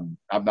 I'm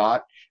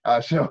not.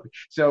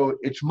 So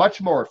it's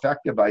much more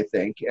effective, I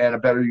think, and a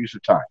better use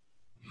of time.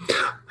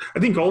 I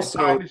think also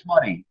time is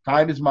money.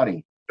 Time is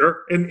money.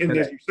 Sure. And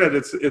as you said,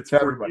 it's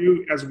for everybody.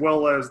 You as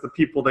well as the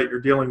people that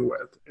you're dealing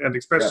with. And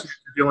especially if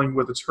you're dealing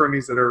with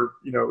attorneys that are,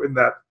 in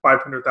that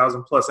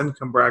 500,000 plus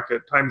income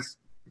bracket, time's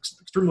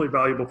extremely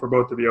valuable for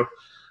both of you.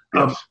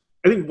 Yes.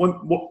 I think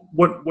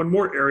one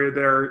more area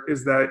there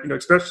is that,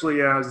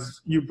 especially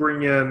as you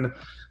bring in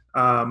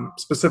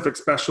specific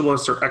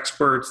specialists or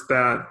experts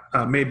that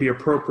may be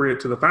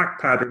appropriate to the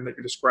fact pattern that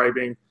you're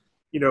describing,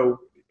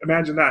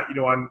 imagine that,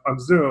 on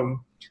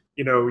Zoom,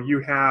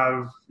 you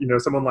have,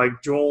 someone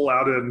like Joel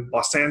out in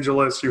Los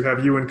Angeles, you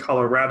have you in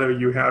Colorado,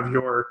 you have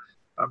your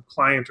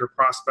client or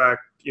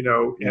prospect,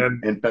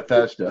 in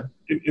Bethesda.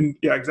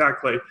 Yeah,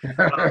 exactly.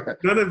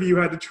 None of you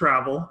had to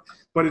travel,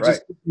 but it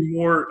just gives you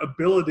more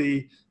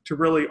ability to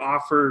really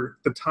offer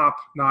the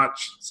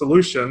top-notch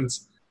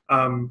solutions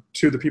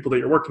to the people that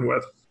you're working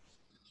with.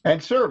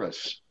 And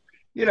service,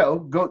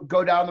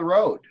 go down the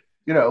road.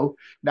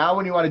 Now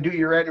when you want to do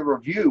your annual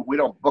review, we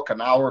don't book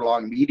an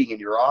hour-long meeting in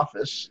your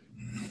office.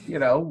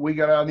 We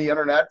get on the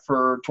internet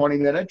for 20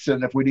 minutes,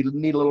 and if we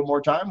need a little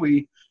more time,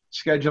 we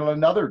schedule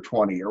another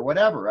 20 or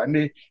whatever. I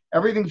mean,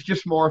 everything's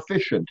just more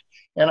efficient.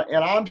 And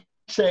I'm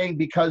saying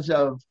because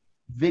of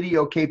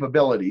video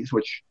capabilities,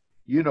 which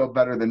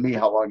better than me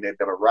how long they've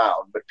been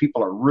around, but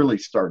people are really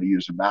starting to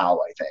use them now,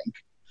 I think.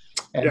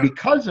 And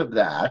because of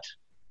that,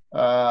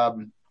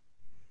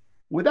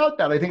 without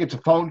that, I think it's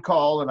a phone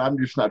call, and I'm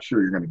just not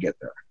sure you're going to get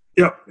there.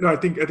 Yeah, no, I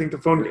think the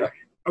phone. Yeah.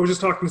 I was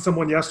just talking to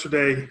someone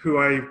yesterday who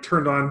I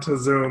turned on to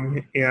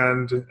Zoom,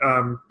 and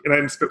I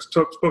hadn't spoken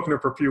to her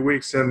for a few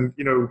weeks, and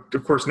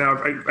of course now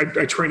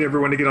I train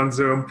everyone to get on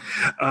Zoom,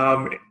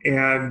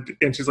 and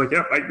she's like,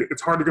 yeah,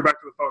 it's hard to go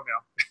back to the phone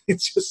now.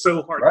 It's just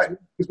so hard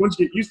because once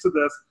you get used to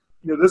this,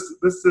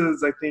 this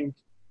is, I think,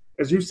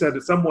 as you said,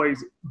 in some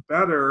ways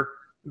better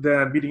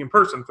than meeting in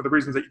person for the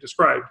reasons that you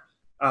described.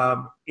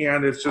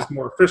 And it's just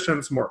more efficient,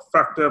 it's more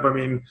effective. I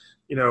mean,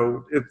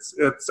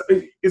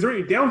 is there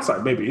any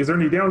downside maybe? Is there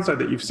any downside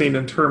that you've seen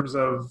in terms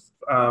of,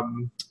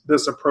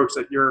 this approach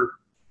that you're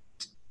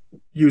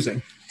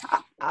using?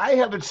 I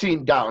haven't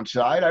seen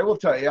downside. I will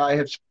tell you, I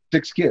have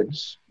 6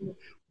 kids.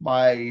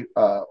 My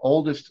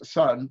oldest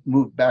son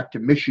moved back to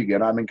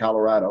Michigan. I'm in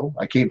Colorado.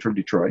 I came from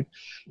Detroit.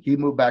 He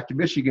moved back to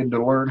Michigan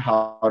to learn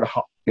how to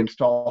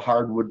install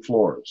hardwood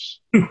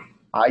floors.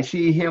 I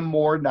see him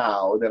more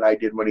now than I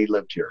did when he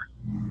lived here,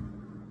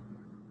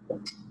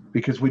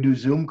 because we do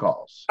Zoom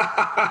calls.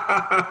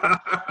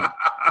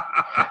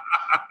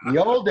 In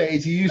the old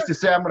days, he used to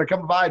say, "I'm going to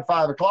come by at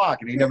 5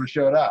 o'clock," and he never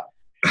showed up.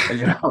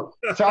 And,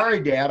 sorry,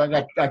 Dad,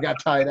 I got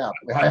tied up.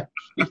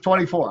 He's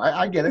 24.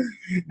 I get it.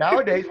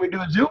 Nowadays, we do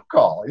a Zoom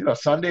call.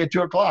 Sunday at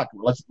 2 o'clock.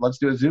 Let's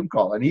do a Zoom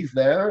call, and he's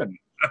there. And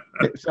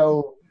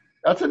so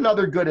that's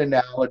another good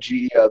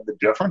analogy of the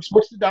difference.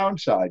 What's the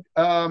downside?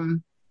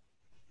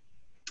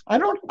 I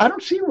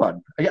don't see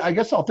one. I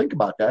guess I'll think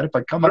about that. If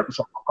I come up with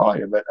something, I'll call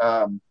you. But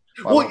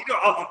well,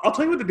 I'll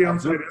tell you what the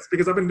downside is,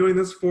 because I've been doing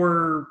this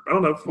for, I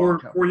don't know, 4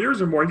 years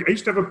or more. I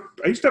used to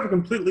have a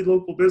completely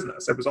local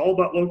business. It was all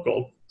about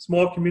local,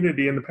 small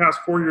community. In the past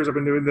 4 years, I've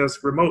been doing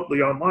this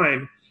remotely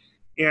online.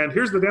 And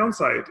here's the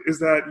downside, is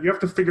that you have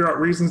to figure out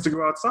reasons to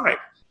go outside.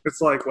 It's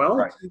like, well,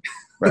 right.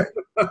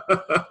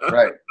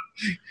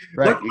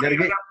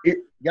 You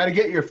got to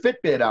get your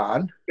Fitbit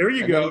on. There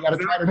you go. You got to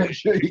try to make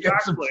sure you get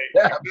some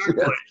steps.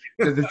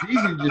 Because it's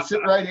easy to just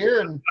sit right here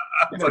and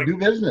do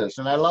business.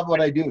 And I love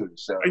what I do.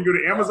 So I can go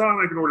to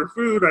Amazon. I can order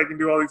food. I can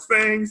do all these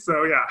things.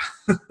 So yeah.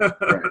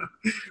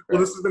 Well,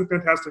 this has been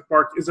fantastic,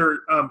 Mark. Is there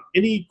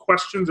any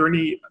questions or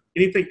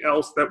anything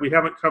else that we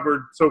haven't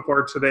covered so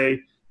far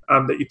today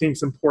that you think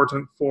is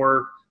important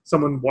for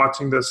someone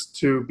watching this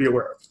to be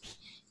aware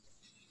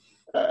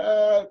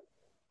of?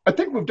 I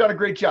think we've done a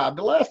great job.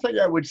 The last thing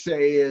I would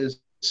say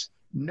is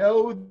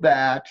know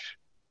that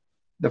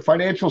the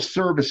financial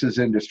services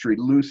industry,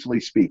 loosely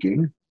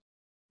speaking,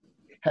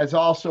 has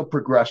also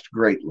progressed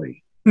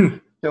greatly.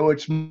 So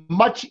it's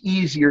much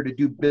easier to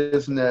do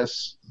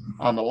business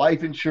on the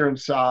life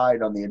insurance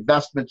side, on the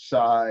investment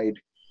side,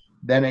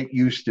 than it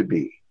used to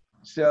be.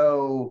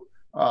 So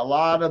a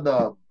lot of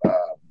the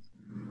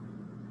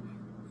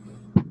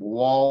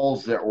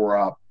walls that were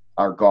up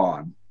are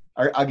gone.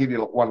 I'll give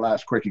you one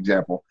last quick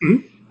example.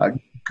 A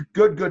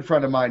good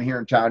friend of mine here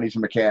in town, he's a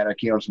mechanic.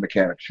 He owns a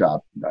mechanic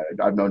shop.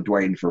 I've known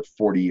Dwayne for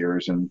 40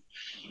 years, and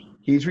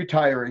he's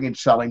retiring and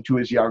selling to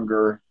his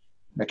younger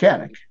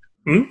mechanic.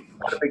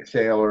 Not a big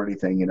sale or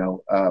anything,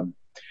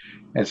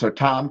 And so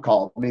Tom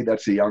called me.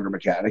 That's the younger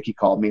mechanic. He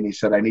called me and he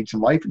said, "I need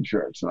some life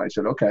insurance." And I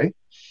said, "Okay."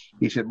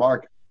 He said,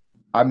 "Mark,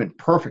 I'm in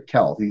perfect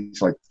health."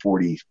 He's like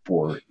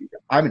 44.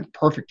 "I'm in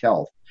perfect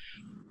health.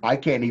 I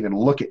can't even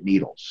look at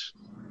needles."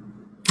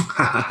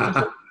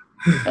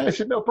 I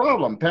said, "No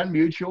problem. Penn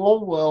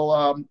Mutual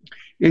will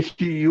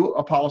issue you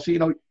a policy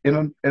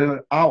in an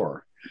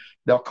hour.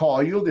 They'll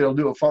call you. They'll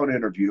do a phone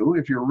interview.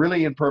 If you're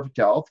really in perfect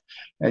health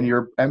and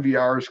your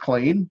MVR is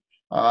clean,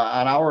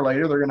 an hour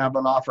later, they're going to have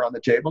an offer on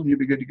the table and you'll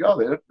be good to go.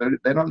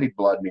 They don't need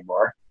blood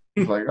anymore."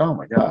 It's like, oh,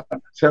 my God.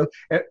 So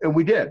and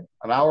we did.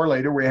 An hour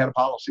later, we had a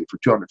policy for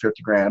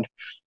 $250,000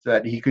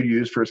 that he could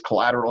use for his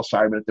collateral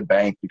assignment at the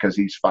bank because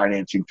he's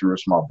financing through a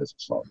small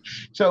business loan.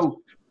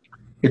 So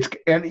you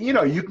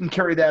can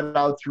carry that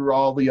out through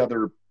all the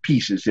other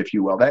pieces, if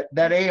you will.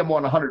 That AM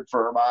 100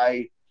 firm,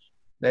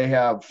 they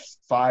have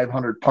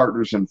 500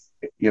 partners and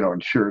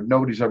insured.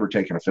 Nobody's ever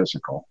taken a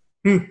physical.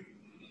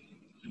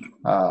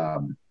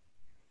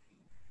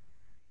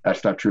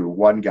 That's not true.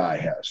 One guy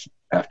has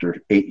after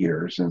 8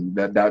 years, and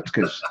that's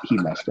because he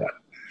messed up.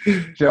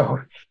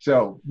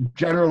 So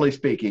generally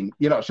speaking,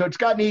 so it's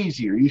gotten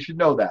easier. You should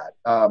know that.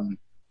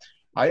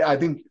 I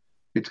think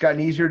it's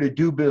gotten easier to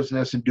do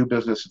business and do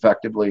business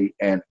effectively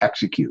and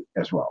execute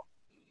as well.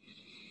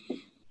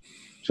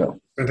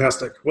 So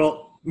fantastic.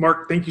 Well,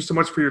 Mark, thank you so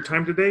much for your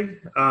time today.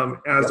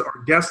 As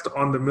our guest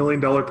on the $1 Million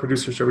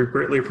Producer Show, we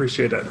greatly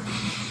appreciate it.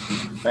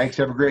 Thanks.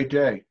 Have a great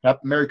day.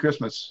 Merry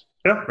Christmas.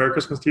 Yeah, Merry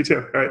Christmas to you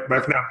too. All right,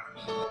 bye for now.